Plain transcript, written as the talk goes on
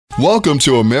Welcome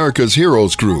to America's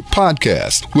Heroes Group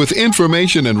podcast with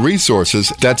information and resources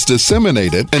that's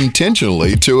disseminated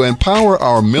intentionally to empower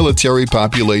our military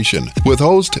population. With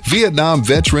host Vietnam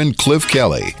veteran Cliff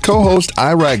Kelly, co-host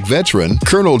Iraq veteran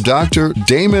Colonel Dr.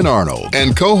 Damon Arnold,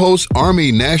 and co-host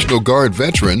Army National Guard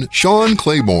veteran Sean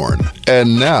Claiborne.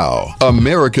 And now,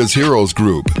 America's Heroes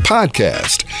Group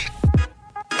podcast.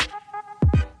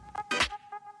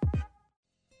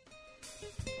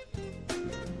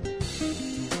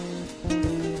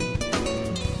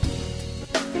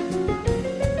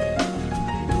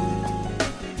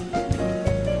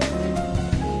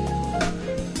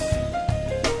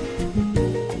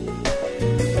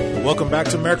 Welcome back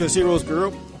to America's Heroes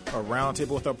Group, a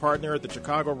roundtable with our partner at the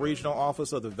Chicago Regional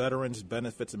Office of the Veterans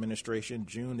Benefits Administration.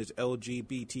 June is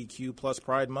LGBTQ plus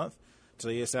Pride Month.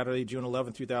 Today is Saturday, June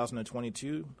 11,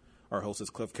 2022. Our host is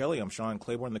Cliff Kelly. I'm Sean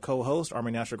Claiborne, the co-host,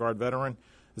 Army National Guard veteran.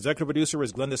 Executive producer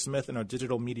is Glenda Smith, and our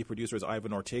digital media producer is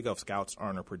Ivan Ortega of Scouts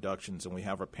Honor Productions. And we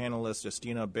have our panelist,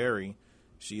 Justyna Berry.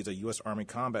 She's a U.S. Army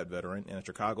combat veteran and a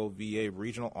Chicago VA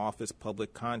Regional Office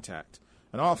public contact.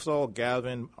 And also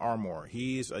Gavin Armour.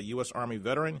 He's a U.S. Army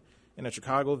veteran and a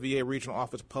Chicago VA Regional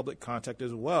Office public contact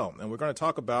as well. And we're going to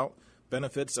talk about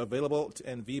benefits available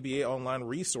and VBA online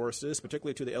resources,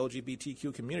 particularly to the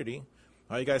LGBTQ community.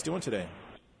 How are you guys doing today?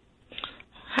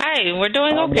 Hi, we're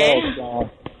doing okay.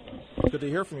 Good to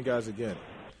hear from you guys again.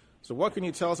 So what can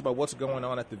you tell us about what's going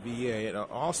on at the VA, and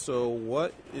also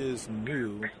what is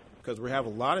new? Because we have a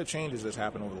lot of changes that's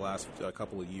happened over the last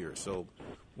couple of years. So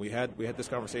we had this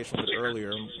conversation a bit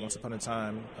earlier. Once upon a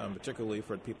time, particularly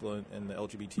for people in the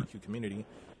LGBTQ community,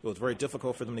 it was very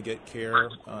difficult for them to get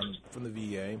care from the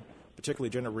VA,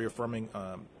 particularly gender reaffirming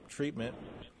treatment.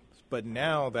 But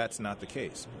now that's not the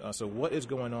case. So what is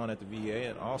going on at the VA,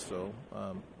 and also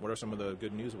what are some of the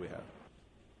good news we have?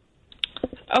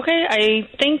 Okay, I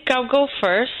think I'll go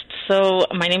first. So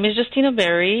my name is Justyna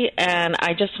Berry, and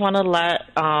I just want to let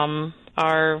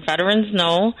our veterans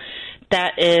know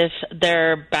that if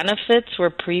their benefits were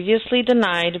previously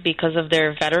denied because of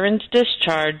their veteran's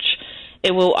discharge,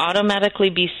 it will automatically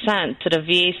be sent to the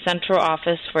VA central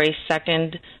office for a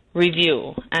second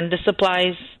review. And this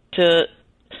applies to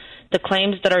the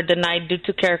claims that are denied due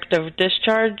to character of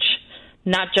discharge,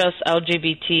 not just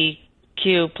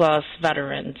LGBTQ plus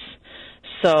veterans.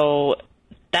 So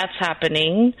that's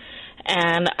happening.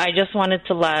 And I just wanted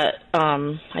to let,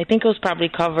 I think it was probably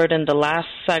covered in the last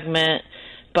segment,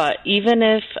 but even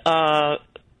if a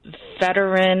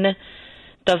veteran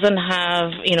doesn't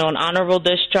have, an honorable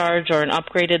discharge or an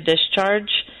upgraded discharge,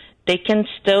 they can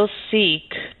still seek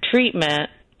treatment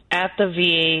at the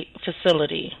VA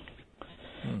facility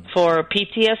for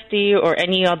PTSD or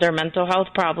any other mental health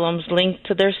problems linked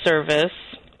to their service,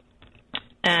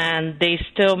 and they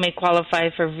still may qualify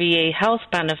for VA health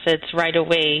benefits right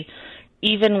away,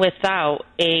 even without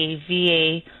a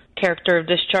VA character of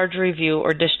discharge review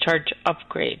or discharge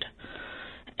upgrade.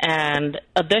 And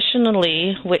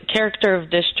additionally, with character of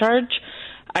discharge,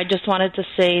 I just wanted to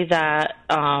say that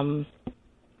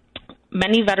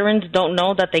many veterans don't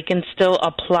know that they can still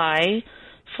apply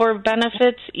for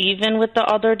benefits even with the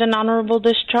other than honorable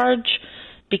discharge,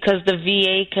 because the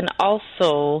VA can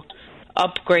also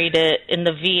upgrade it in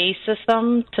the VA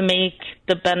system to make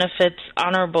the benefits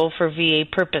honorable for VA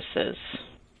purposes.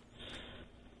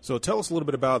 So tell us a little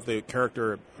bit about the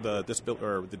character, the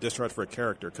discharge for a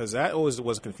character, because that always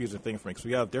was a confusing thing for me, because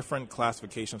we have different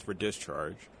classifications for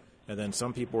discharge, and then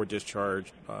some people were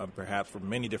discharged perhaps for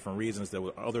many different reasons that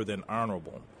were other than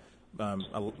honorable.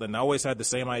 And I always had the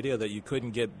same idea that you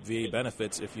couldn't get VA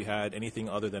benefits if you had anything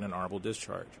other than an honorable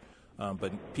discharge.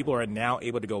 But people are now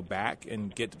able to go back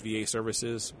and get VA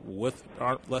services with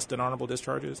less than honorable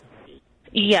discharges?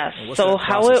 Yes. So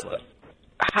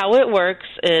how it works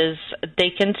is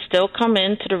they can still come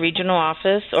into the regional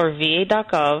office or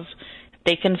va.gov.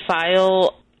 They can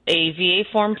file a VA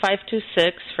Form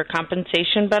 526 for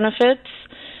compensation benefits.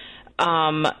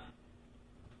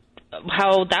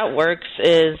 How that works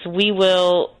is we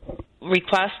will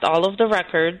request all of the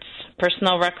records,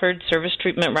 personnel records, service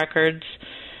treatment records.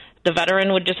 The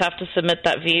veteran would just have to submit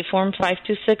that VA Form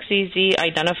 526EZ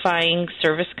identifying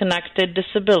service-connected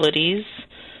disabilities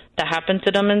that happen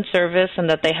to them in service and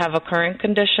that they have a current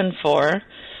condition for.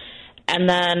 And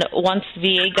then once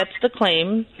VA gets the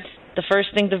claim, the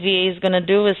first thing the VA is going to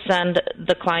do is send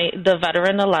the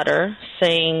veteran a letter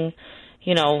saying,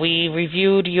 we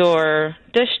reviewed your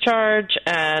discharge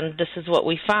and this is what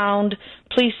we found.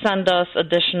 Please send us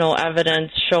additional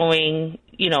evidence showing,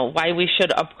 why we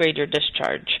should upgrade your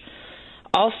discharge.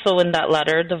 Also in that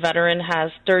letter, the veteran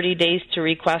has 30 days to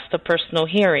request a personal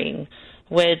hearing,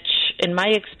 which in my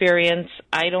experience,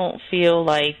 I don't feel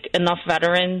like enough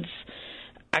veterans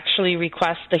actually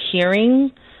request a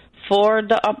hearing for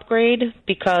the upgrade,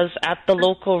 because at the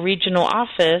local regional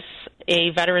office, a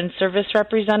veteran service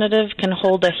representative can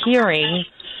hold a hearing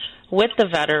with the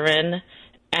veteran,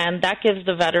 and that gives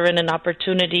the veteran an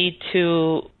opportunity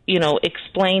to,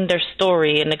 explain their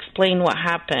story and explain what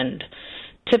happened.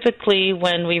 Typically,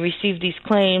 when we receive these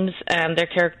claims and their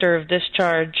character of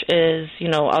discharge is,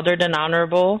 other than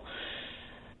honorable,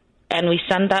 and we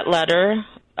send that letter,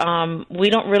 we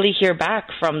don't really hear back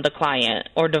from the client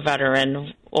or the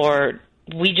veteran, or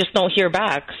we just don't hear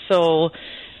back. So,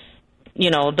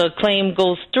 the claim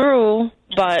goes through,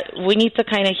 but we need to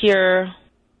kind of hear,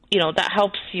 that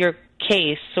helps your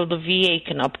case so the VA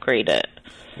can upgrade it.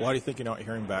 Why do you think you're not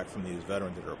hearing back from these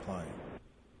veterans that are applying?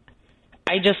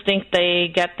 I just think they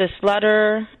get this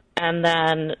letter and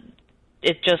then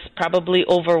it just probably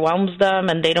overwhelms them,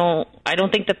 and I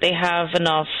don't think that they have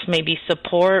enough maybe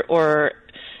support or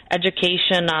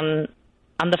education on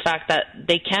the fact that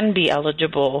they can be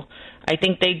eligible. I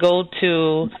think they go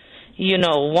to,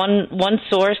 one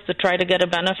source to try to get a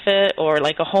benefit, or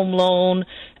like a home loan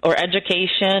or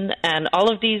education, and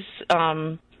all of these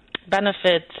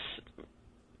benefits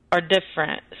are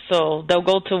different. So they'll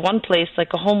go to one place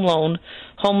like a home loan.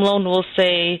 Home loan will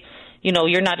say,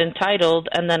 you're not entitled,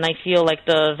 and then I feel like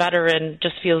the veteran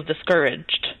just feels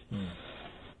discouraged.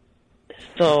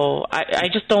 So I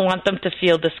just don't want them to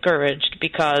feel discouraged,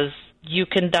 because you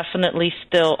can definitely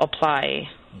still apply.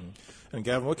 And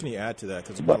Gavin, what can you add to that?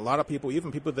 Because a lot of people,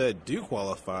 even people that do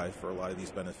qualify for a lot of these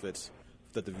benefits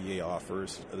that the VA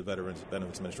offers, the Veterans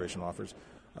Benefits Administration offers,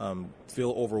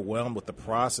 feel overwhelmed with the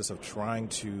process of trying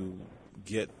to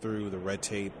get through the red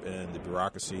tape and the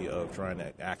bureaucracy of trying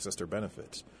to access their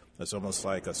benefits. It's almost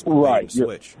like a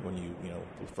switch when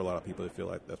for a lot of people, they feel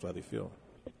like that's how they feel.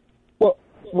 Well,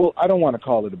 I don't want to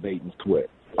call it a bait and switch.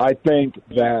 I think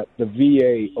that the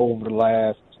VA over the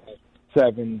last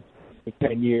 7 to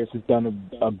 10 years has done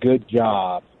a good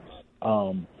job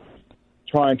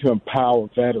trying to empower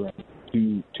veterans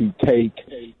to take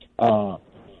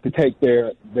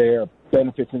their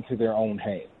benefits into their own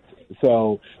hands.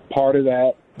 So part of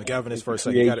that. Gavin, is for a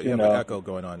second. You have an echo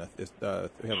going on. We have an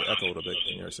echo a little bit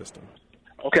in your system.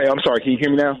 Okay, I'm sorry. Can you hear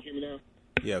me now?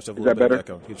 Yeah, so a is little that bit better? of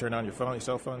echo. Can you turn on your phone, your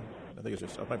cell phone? I think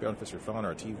it might be on if it's your phone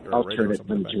or a TV or I'll a radio turn or it.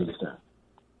 something. Let me turn this down.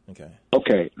 Okay.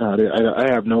 Okay. No,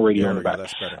 I have no radio in the back.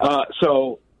 That's better.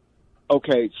 So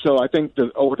I think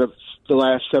over the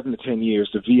last 7 to 10 years,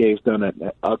 the VA has done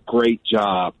a great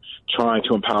job trying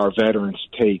to empower veterans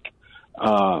to take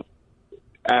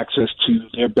access to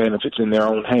their benefits in their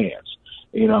own hands.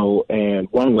 And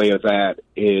one way of that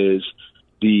is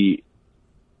the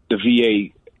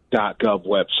VA.gov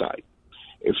website.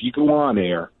 If you go on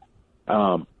there,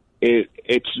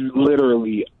 it's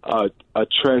literally a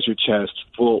treasure chest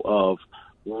full of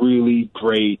really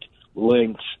great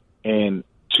links and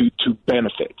to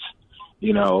benefits.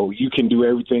 You can do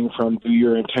everything from do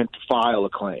your intent to file a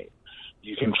claim.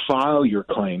 You can file your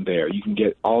claim there. You can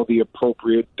get all the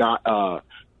appropriate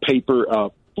paper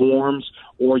forms,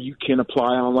 or you can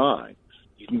apply online.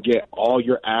 You can get all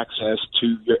your access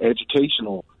to your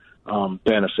educational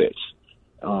benefits.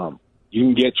 You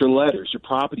can get your letters, your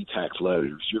property tax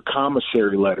letters, your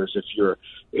commissary letters if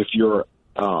you're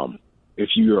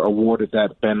awarded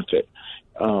that benefit.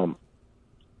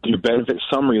 Your benefit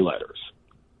summary letters,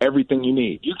 everything you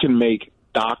need. You can make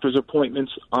doctor's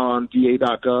appointments on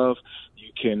VA.gov.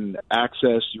 You can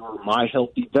access your My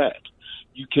Healthy Vet.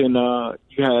 You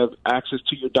have access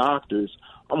to your doctors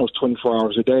almost 24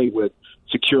 hours a day with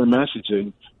secure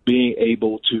messaging, being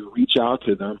able to reach out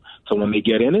to them. So when they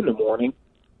get in the morning,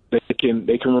 they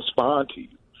can respond to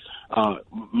you.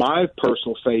 My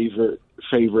personal favorite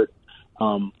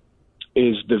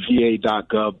is the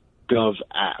VA.gov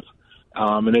app,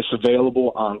 and it's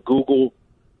available on Google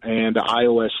and the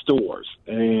iOS stores.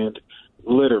 And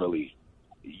literally,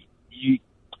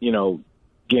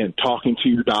 again, talking to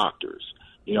your doctors,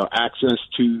 access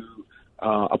to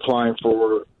applying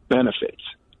for benefits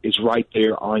is right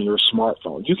there on your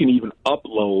smartphone. You can even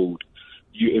upload,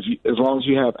 as long as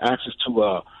you have access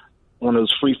to one of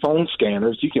those free phone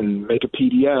scanners, you can make a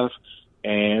PDF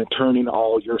and turn in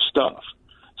all your stuff.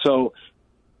 So,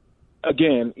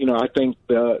 again, I think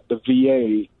the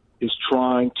VA is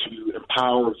trying to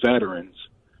empower veterans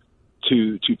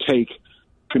to take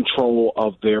control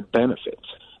of their benefits,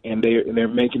 and they're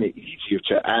making it easier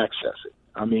to access it.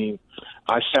 I mean,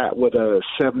 I sat with a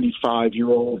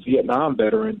 75-year-old Vietnam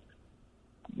veteran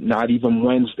not even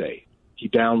Wednesday. He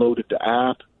downloaded the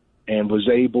app and was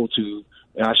able to,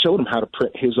 and I showed him how to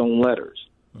print his own letters,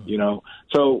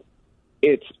 So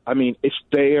it's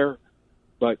there,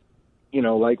 but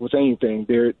like with anything,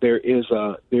 there's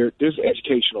an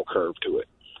educational curve to it.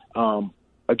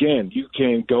 Again, you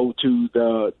can go to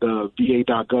the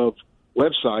VA.gov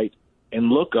website and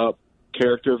look up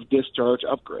character of discharge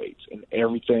upgrades, and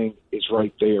everything is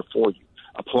right there for you.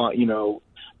 Apply,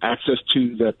 access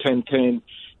to the 1010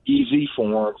 EZ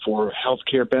form for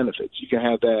healthcare benefits. You can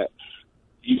have that.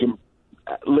 You can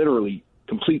literally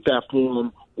complete that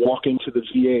form, walk into the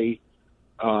VA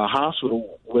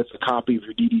hospital with a copy of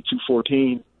your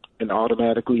DD-214, and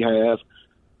automatically have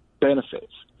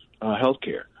benefits,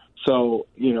 healthcare. So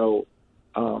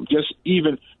just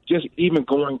even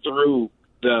going through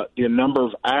the number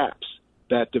of apps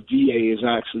that the VA is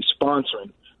actually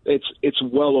sponsoring, it's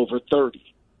well over 30.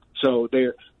 So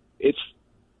there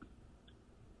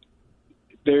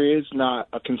is not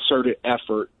a concerted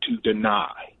effort to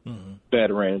deny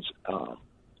veterans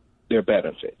their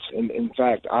benefits. And in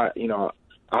fact, I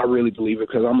really believe it,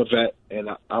 because I'm a vet and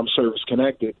I'm service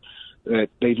connected, that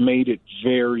they've made it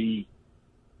very,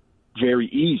 very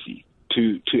easy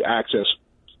to access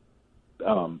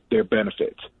their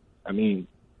benefits. I mean,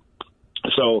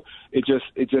 so it just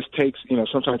takes,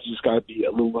 sometimes you just got to be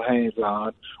a little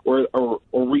hands-on, or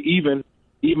even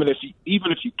if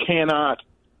you cannot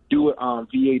do it on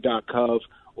VA.gov,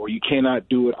 or you cannot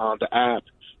do it on the app,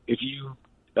 if you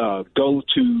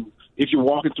if you're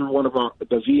walking through one of the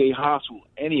VA hospitals,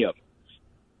 any of them,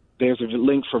 there's a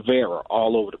link for Vera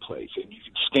all over the place, and you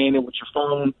can scan it with your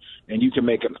phone, and you can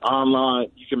make you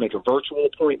can make a virtual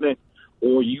appointment,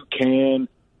 or you can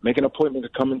make an appointment to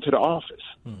come into the office.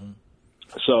 Mm-hmm.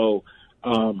 So,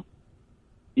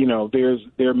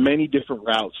 there are many different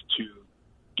routes to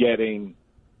getting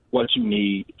what you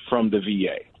need from the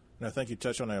VA. And I think you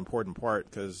touched on an important part,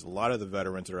 because a lot of the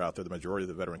veterans that are out there, the majority of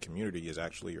the veteran community is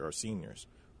actually our seniors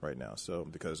right now. So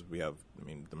because we have,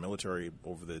 the military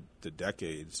over the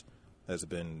decades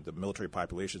the military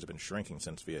populations have been shrinking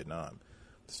since Vietnam.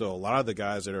 So a lot of the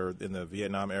guys that are in the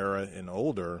Vietnam era and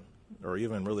older, or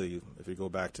even really if you go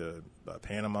back to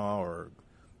Panama or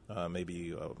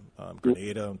maybe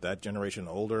Grenada, that generation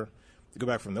older, to go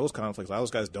back from those conflicts, a lot of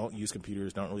those guys don't use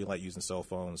computers, don't really like using cell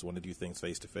phones, want to do things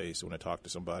face-to-face, want to talk to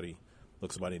somebody,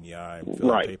 look somebody in the eye,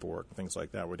 fill out paperwork, things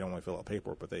like that. We don't want to fill out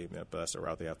paperwork, but that's the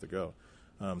route they have to go.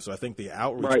 So I think the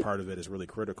outreach part of it is really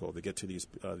critical to get to these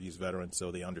veterans,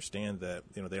 so they understand that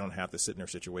they don't have to sit in their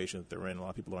situation that they're in. A lot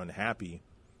of people are unhappy.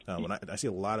 When I see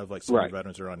a lot of senior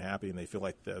veterans are unhappy, and they feel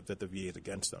like that the VA is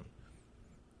against them.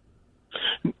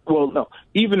 Well, no.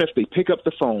 Even if they pick up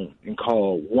the phone and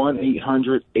call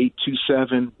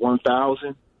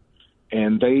 1-800-827-1000,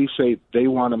 and they say they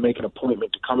want to make an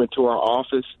appointment to come into our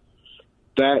office,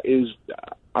 that is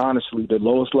honestly the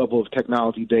lowest level of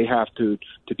technology they have to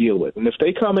deal with. And if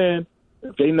they come in,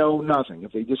 if they know nothing,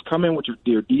 if they just come in with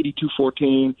their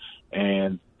DD-214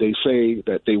 and they say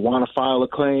that they want to file a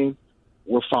claim,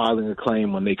 we're filing a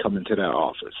claim when they come into that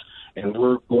office. And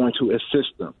we're going to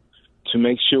assist them to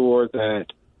make sure that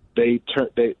they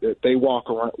walk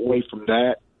away from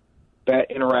that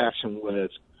interaction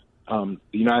with the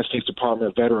United States Department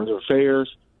of Veterans Affairs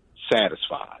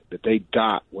satisfied, that they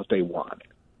got what they wanted.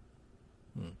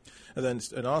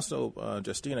 And also,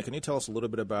 Justyna, can you tell us a little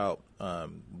bit about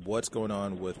what's going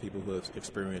on with people who have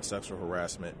experienced sexual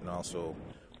harassment, and also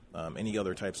any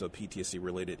other types of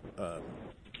PTSD-related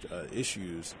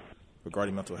issues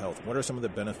regarding mental health? What are some of the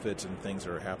benefits and things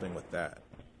that are happening with that?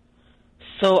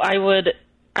 So I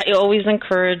always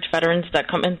encourage veterans that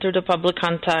come in through the public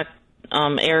contact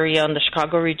area in the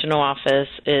Chicago regional office.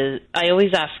 I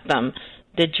always ask them,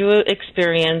 did you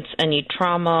experience any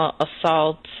trauma,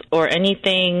 assaults, or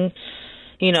anything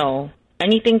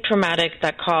traumatic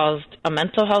that caused a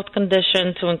mental health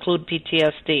condition to include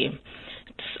PTSD?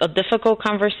 It's a difficult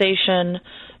conversation,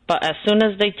 but as soon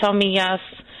as they tell me yes,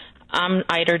 I'm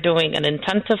either doing an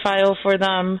intent to file for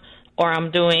them, or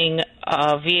I'm doing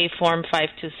a VA Form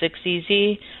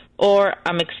 526EZ, or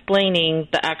I'm explaining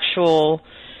the actual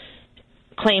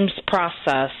claims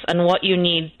process and what you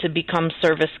need to become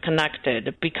service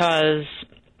connected, because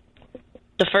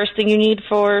the first thing you need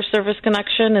for service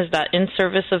connection is that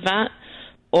in-service event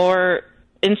or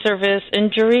in-service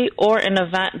injury or an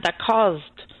event that caused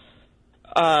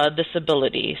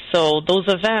disability. So those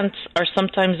events are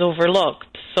sometimes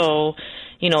overlooked. So,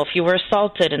 if you were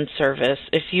assaulted in service,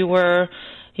 if you were,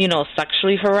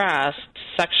 sexually harassed,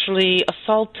 sexually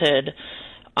assaulted,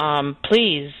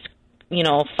 please,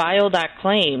 file that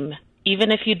claim.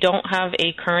 Even if you don't have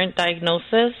a current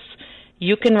diagnosis,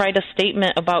 you can write a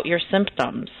statement about your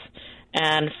symptoms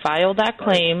and file that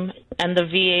claim, and the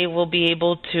VA will be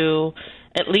able to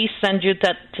at least send you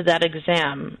to that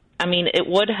exam. I mean, it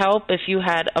would help if you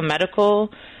had a medical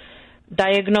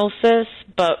diagnosis,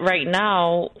 but right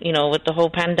now, with the whole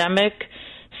pandemic,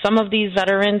 some of these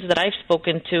veterans that I've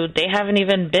spoken to, they haven't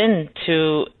even been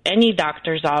to any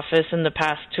doctor's office in the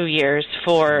past 2 years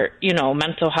for,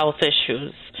 mental health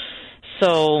issues.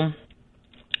 So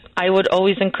I would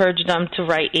always encourage them to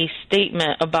write a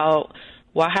statement about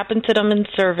what happened to them in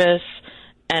service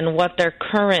and what their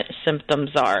current symptoms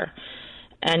are.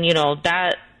 And,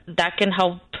 that can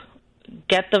help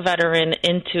get the veteran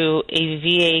into a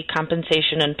VA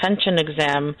compensation and pension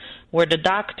exam where the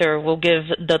doctor will give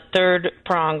the third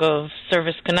prong of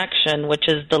service connection, which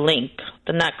is the link,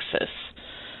 the nexus.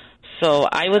 So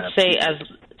I would say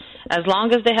as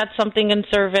long as they had something in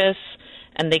service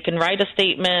and they can write a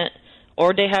statement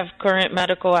or they have current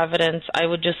medical evidence, I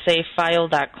would just say file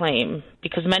that claim.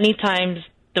 Because many times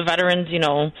the veterans,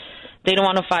 they don't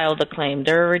want to file the claim.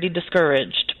 They're already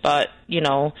discouraged. But,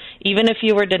 even if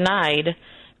you were denied,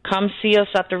 come see us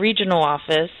at the regional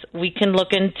office. We can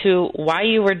look into why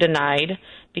you were denied,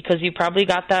 because you probably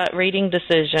got that rating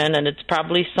decision and it's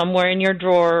probably somewhere in your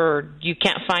drawer or you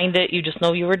can't find it. You just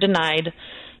know you were denied.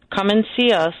 Come and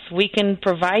see us. We can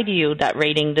provide you that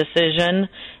rating decision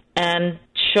and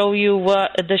show you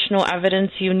what additional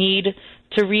evidence you need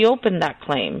to reopen that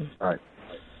claim. Right.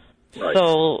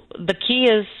 So the key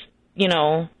is,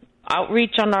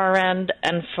 outreach on our end,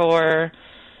 and for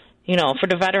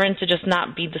the veteran to just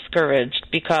not be discouraged,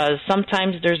 because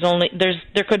sometimes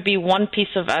there could be one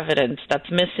piece of evidence that's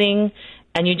missing,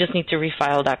 and you just need to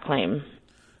refile that claim.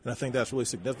 And I think that's really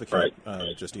significant,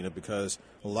 Justyna, because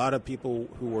a lot of people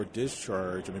who were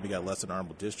discharged, or maybe got less than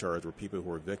honorable discharge, were people who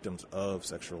were victims of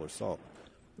sexual assault.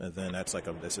 And then that's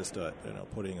just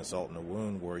putting a salt in a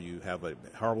wound, where you have a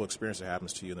horrible experience that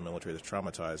happens to you in the military that's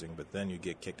traumatizing, but then you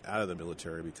get kicked out of the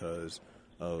military because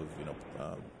of,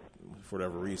 for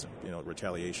whatever reason,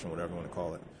 retaliation, whatever you want to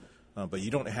call it. But you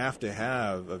don't have to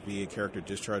have a VA character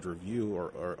discharge review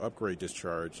or upgrade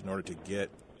discharge in order to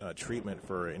get treatment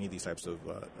for any of these types of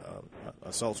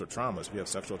assaults or traumas. If you have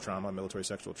sexual trauma, military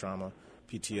sexual trauma,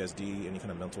 PTSD, any kind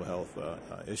of mental health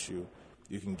issue,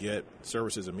 you can get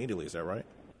services immediately. Is that right?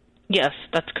 Yes,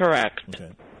 that's correct.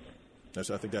 Okay.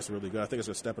 I think that's really good. I think it's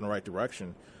a step in the right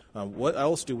direction. What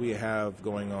else do we have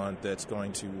going on that's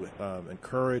going to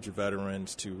encourage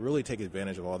veterans to really take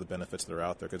advantage of all the benefits that are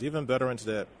out there? Because even veterans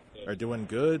that are doing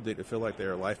good, they feel like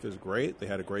their life is great, they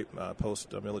had a great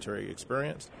post-military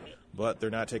experience, but they're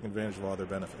not taking advantage of all their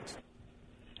benefits.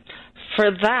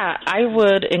 For that, I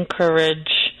would encourage,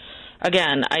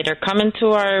 again, either come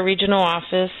into our regional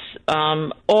office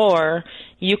or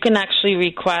you can actually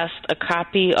request a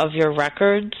copy of your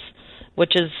records,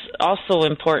 which is also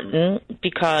important,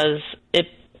 because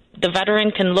the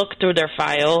veteran can look through their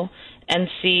file and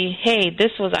see, hey, this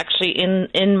was actually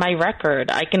in my record.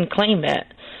 I can claim it.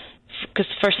 Because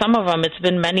for some of them, it's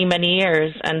been many, many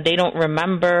years, and they don't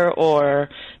remember, or,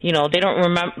 they don't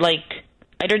remember,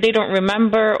 either they don't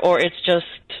remember, or it's just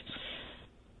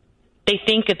they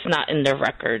think it's not in their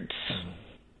records.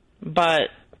 But,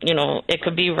 it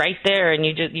could be right there, and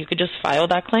you could just file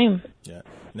that claim. Yeah.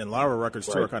 And then a lot of our records,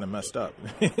 too, are kind of messed up.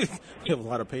 You have a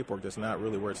lot of paperwork that's not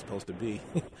really where it's supposed to be.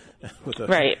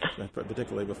 Right.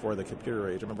 Particularly before the computer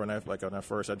age. I remember when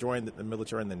I joined the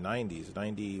military in the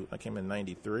 90s. I came in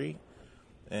 93.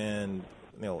 And,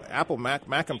 Apple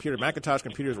Macintosh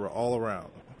computers were all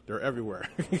around. They're everywhere.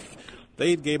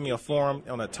 They gave me a form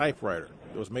on a typewriter.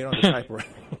 It was made on a typewriter.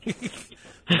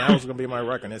 And that was going to be my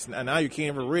record. And now you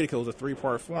can't even read it because it was a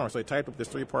 3-part form. So I typed up this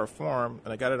 3-part form,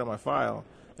 and I got it on my file.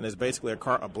 And it's basically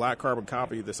a black carbon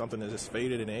copy of something that's just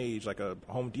faded in age, like a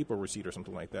Home Depot receipt or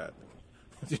something like that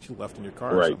that you left in your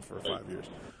car or something for 5 years.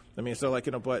 I mean, so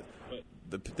but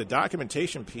the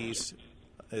documentation piece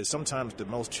is sometimes the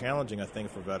most challenging, I think,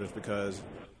 for veterans, because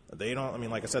they don't. I mean,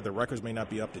 like I said, the records may not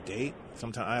be up to date.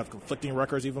 Sometimes I have conflicting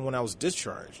records even when I was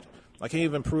discharged. I can't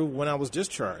even prove when I was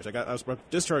discharged. I was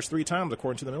discharged 3 times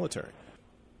according to the military.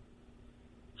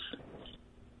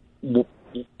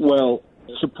 Well,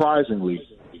 surprisingly,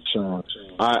 Sean,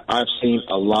 I've seen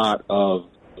a lot of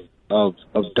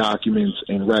documents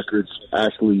and records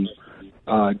actually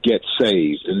get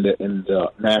saved, and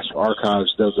the National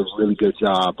Archives does a really good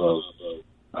job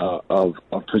of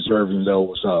preserving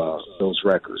those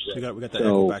records. We got that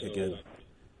echo back again.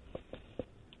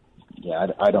 Yeah,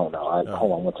 I don't know.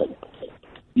 Hold on one second.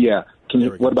 Yeah,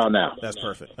 what about now? That's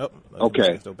perfect. Oh,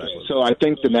 okay. So I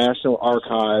think the National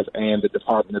Archive and the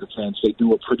Department of Defense, they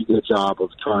do a pretty good job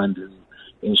of trying to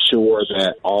ensure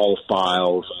that all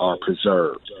files are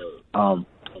preserved.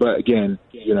 But again,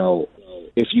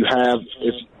 if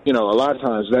a lot of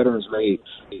times veterans may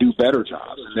do better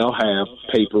jobs, and they'll have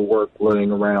paperwork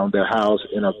running around their house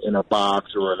in a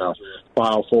box or in a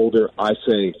file folder. I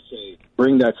say,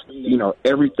 bring that,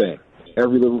 everything,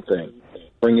 every little thing,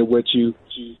 bring it with you,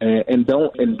 and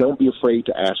don't be afraid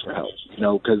to ask for help.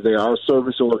 Because there are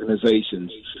service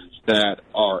organizations that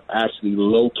are actually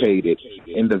located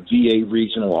in the VA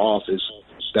regional office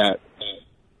that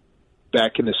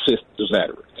can assist the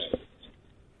veterans.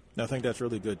 I think that's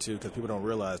really good, too, because people don't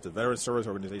realize the veteran service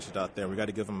organizations out there, we got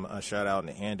to give them a shout-out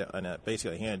and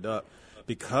basically a hand up,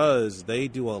 because they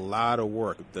do a lot of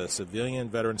work. The civilian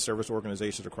veteran service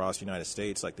organizations across the United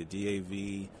States, like the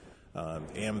DAV,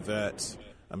 AMVETS,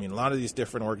 a lot of these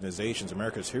different organizations,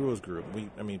 America's Heroes Group,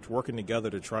 working together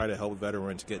to try to help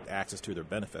veterans get access to their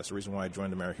benefits. The reason why I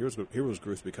joined the America's Heroes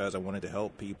Group is because I wanted to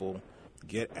help people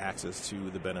get access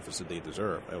to the benefits that they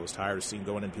deserve. I was tired of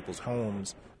going in people's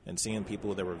homes and seeing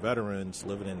people that were veterans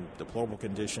living in deplorable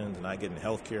conditions and not getting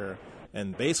health care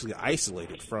and basically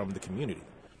isolated from the community.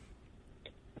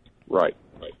 Right.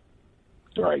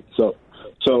 So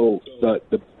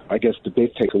I guess the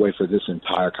big takeaway for this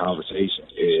entire conversation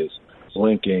is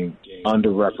linking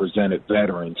underrepresented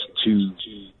veterans to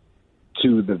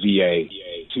the VA,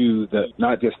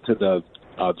 not just to the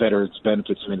Veterans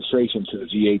Benefits Administration, to the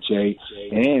VHA,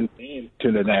 and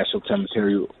to the National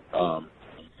Cemetery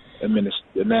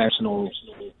the National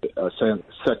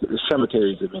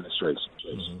Cemeteries Administration.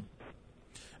 Mm-hmm. And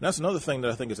that's another thing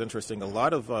that I think is interesting. A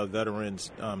lot of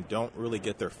veterans don't really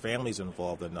get their families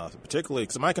involved enough, particularly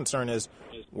because my concern is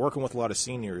working with a lot of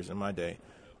seniors in my day.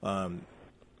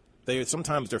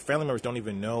 Sometimes their family members don't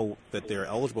even know that they're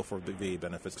eligible for VA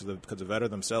benefits because the veteran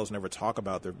themselves never talk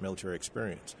about their military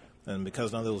experience. And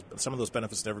because some of those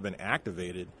benefits have never been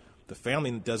activated, the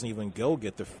family doesn't even go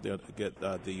get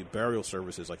the burial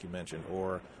services, like you mentioned,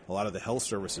 or a lot of the health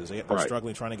services. They're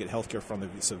struggling trying to get health care from the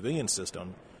civilian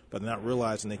system, but not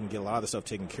realizing they can get a lot of the stuff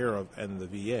taken care of in the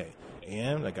VA.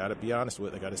 And I got to be honest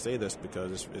I got to say this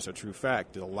because it's a true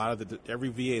fact. Every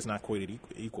VA is not created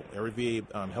equal. Every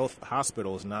VA health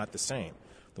hospital is not the same.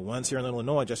 The ones here in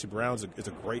Illinois, Jesse Brown's is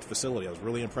a great facility. I was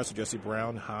really impressed with Jesse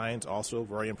Brown. Hines, also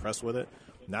very impressed with it.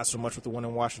 Not so much with the one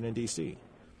in Washington, D.C.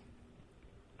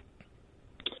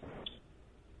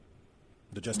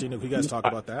 Justyna, can you guys talk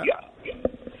about that?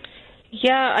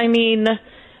 Yeah, I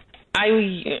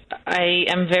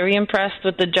am very impressed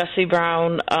with the Jesse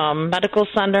Brown Medical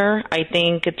Center. I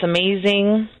think it's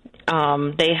amazing.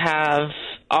 They have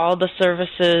all the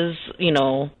services,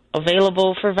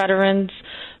 available for veterans.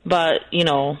 But,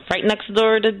 right next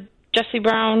door to Jesse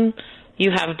Brown, you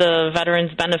have the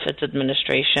Veterans Benefits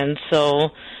Administration.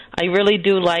 So I really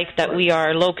do like that we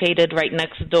are located right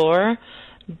next door,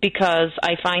 because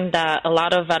I find that a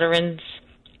lot of veterans,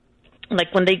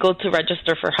 like when they go to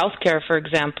register for health care, for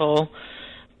example,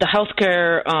 the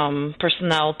healthcare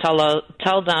personnel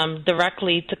tell them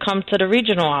directly to come to the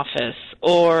regional office,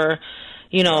 or,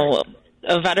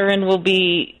 a veteran will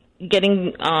be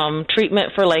getting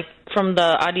treatment from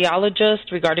the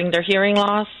audiologist regarding their hearing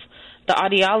loss. The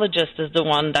audiologist is the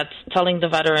one that's telling the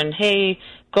veteran, hey,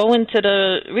 go into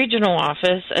the regional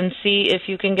office and see if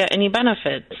you can get any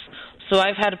benefits. So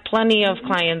I've had plenty of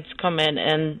clients come in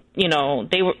and,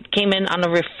 came in on a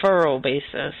referral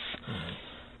basis.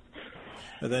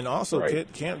 And then also,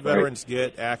 can't veterans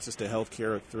get access to health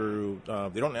care through,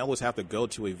 they don't always have to go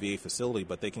to a VA facility,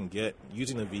 but they can get,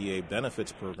 using the VA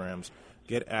benefits programs,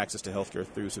 get access to health care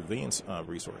through civilian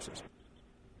resources.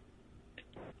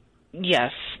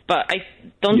 Yes, but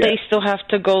they still have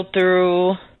to go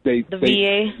through the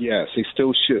VA? Yes, they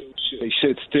still should. They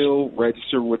should still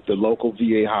register with the local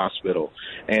VA hospital,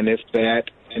 and if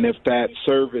that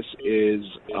service is,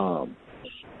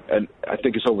 and I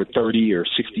think it's over 30 or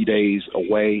 60 days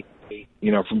away,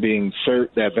 from being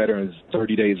that veteran is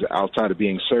 30 days outside of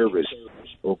being serviced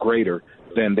or greater,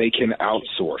 then they can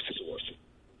outsource it.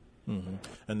 Mm-hmm.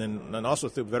 And also,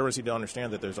 veterans need to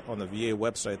understand that there's on the VA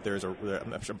website.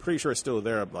 I'm pretty sure it's still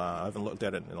there. I haven't looked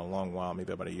at it in a long while,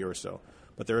 maybe about a year or so.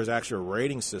 But there is actually a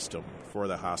rating system for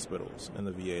the hospitals in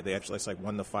the VA. It's like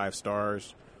 1 to 5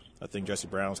 stars. I think Jesse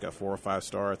Brown's got 4 or 5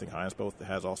 star. I think Hines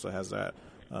also has that.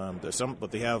 There's some,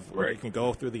 but they have. You can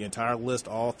go through the entire list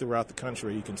all throughout the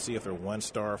country. You can see if they're 1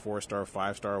 star, 4 star,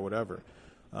 5 star, whatever.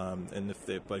 And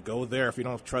but go there if you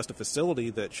don't trust a facility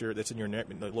that's in your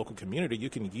local community. You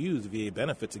can use VA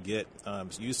benefit to get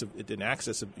use of and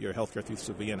access of your health care through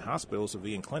civilian hospitals,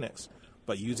 civilian clinics,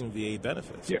 but using VA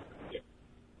benefits. Yeah.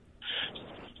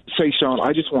 Say, Sean,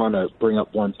 I just want to bring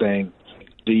up one thing.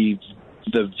 The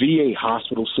VA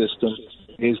hospital system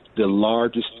is the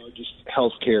largest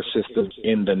healthcare system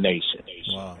in the nation.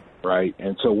 Wow. right?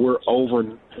 And so we're over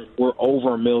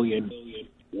a million,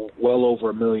 well over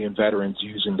a million veterans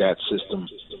using that system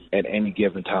at any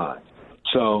given time.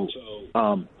 So,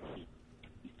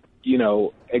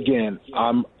 again,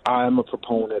 I'm a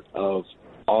proponent of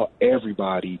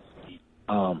everybody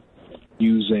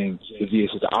using the VA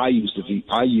system.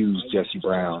 I use Jesse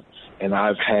Brown, and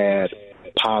I've had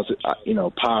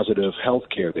positive health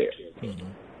care there. Mm-hmm.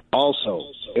 Also,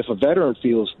 if a veteran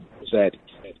feels that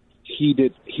he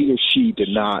or she did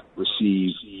not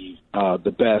receive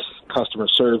the best customer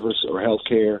service or health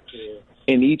care,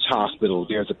 in each hospital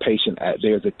there's a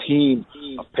team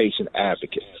of patient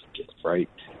advocates, right?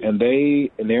 And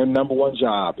their number one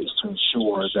job is to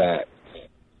ensure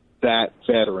that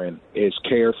veteran is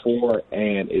cared for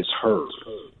and is heard,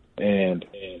 and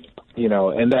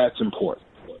that's important.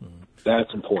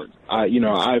 That's important.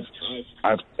 I've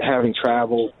having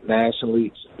traveled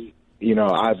nationally. It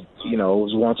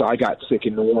was once I got sick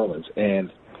in New Orleans,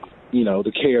 and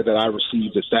the care that I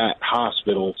received at that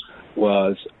hospital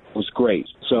was great.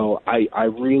 So I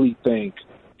really think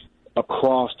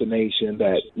across the nation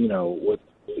that the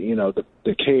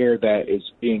care that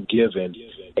is being given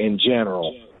in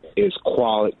general is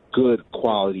good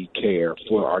quality care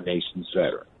for our nation's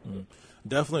veterans. Mm.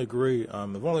 Definitely agree.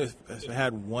 I've only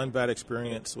had one bad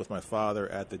experience with my father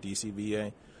at the DC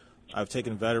VA. I've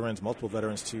taken multiple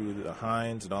veterans to the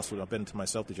Hines, and also I've been to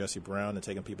myself to Jesse Brown and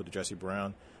taken people to Jesse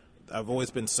Brown. I've always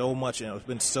been so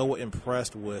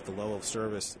impressed with the level of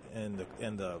service and the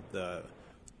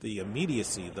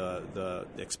immediacy, the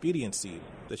expediency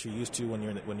that you're used to when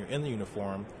you're in the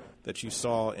uniform that you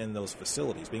saw in those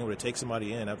facilities. Being able to take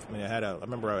somebody in. I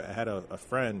remember I had a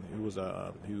friend who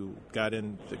got out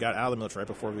of the military right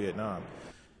before Vietnam,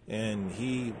 and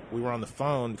we were on the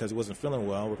phone because he wasn't feeling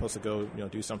well. We're supposed to go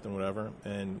do something, whatever,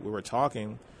 and we were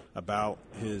talking about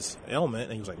his ailment,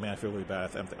 and he was like, "Man, I feel really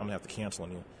bad. I'm gonna have to cancel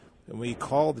on you." And we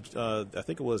called, I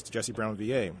think it was Jesse Brown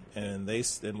VA, and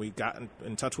we got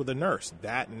in touch with the nurse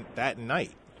that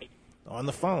night. On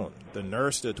the phone, the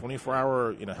nurse, the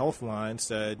 24-hour health line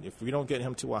said, if we don't get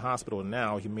him to a hospital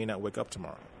now, he may not wake up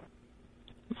tomorrow.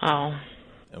 Oh.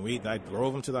 And I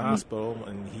drove him to the hospital,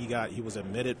 and he was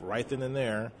admitted right then and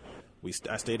there.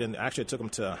 I stayed in. Actually, I took him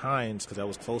to Hines because I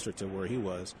was closer to where he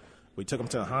was. We took him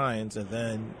to Hines, and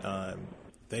then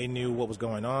they knew what was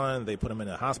going on. They put him in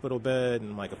a hospital bed,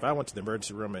 and if I went to the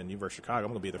emergency room in University of Chicago,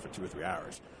 I'm going to be there for 2 or 3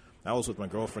 hours. I was with my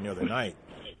girlfriend the other night,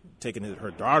 taking her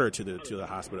daughter to the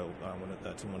hospital,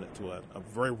 to a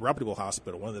very reputable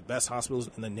hospital, one of the best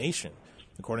hospitals in the nation,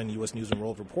 according to U.S. News and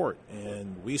World Report.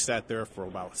 And we sat there for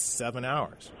about 7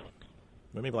 hours,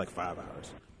 maybe 5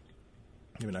 hours,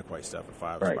 maybe not quite 7.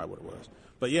 5 is probably what it was.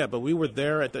 But we were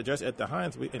there at the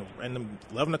Hines, and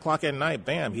 11 o'clock at night,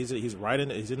 bam, he's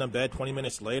in the bed. 20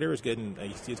 minutes later,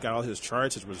 he's got all his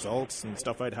charts, his results, and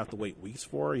stuff I'd have to wait weeks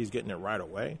for. He's getting it right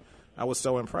away. I was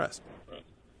so impressed.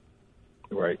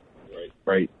 Right.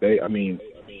 The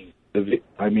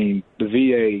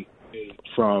VA,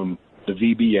 from the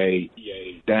VBA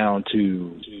down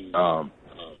to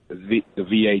the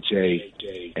VHA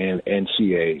and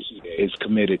NCA, is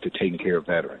committed to taking care of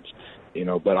veterans. The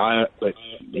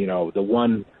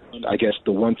one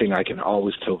thing I can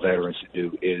always tell veterans to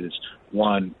do is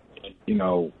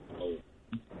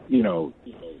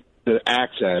the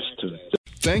access to.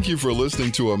 Thank you for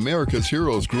listening to America's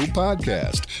Heroes Group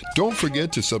podcast. Don't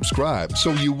forget to subscribe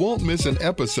so you won't miss an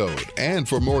episode. And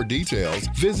for more details,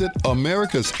 visit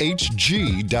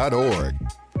americashg.org.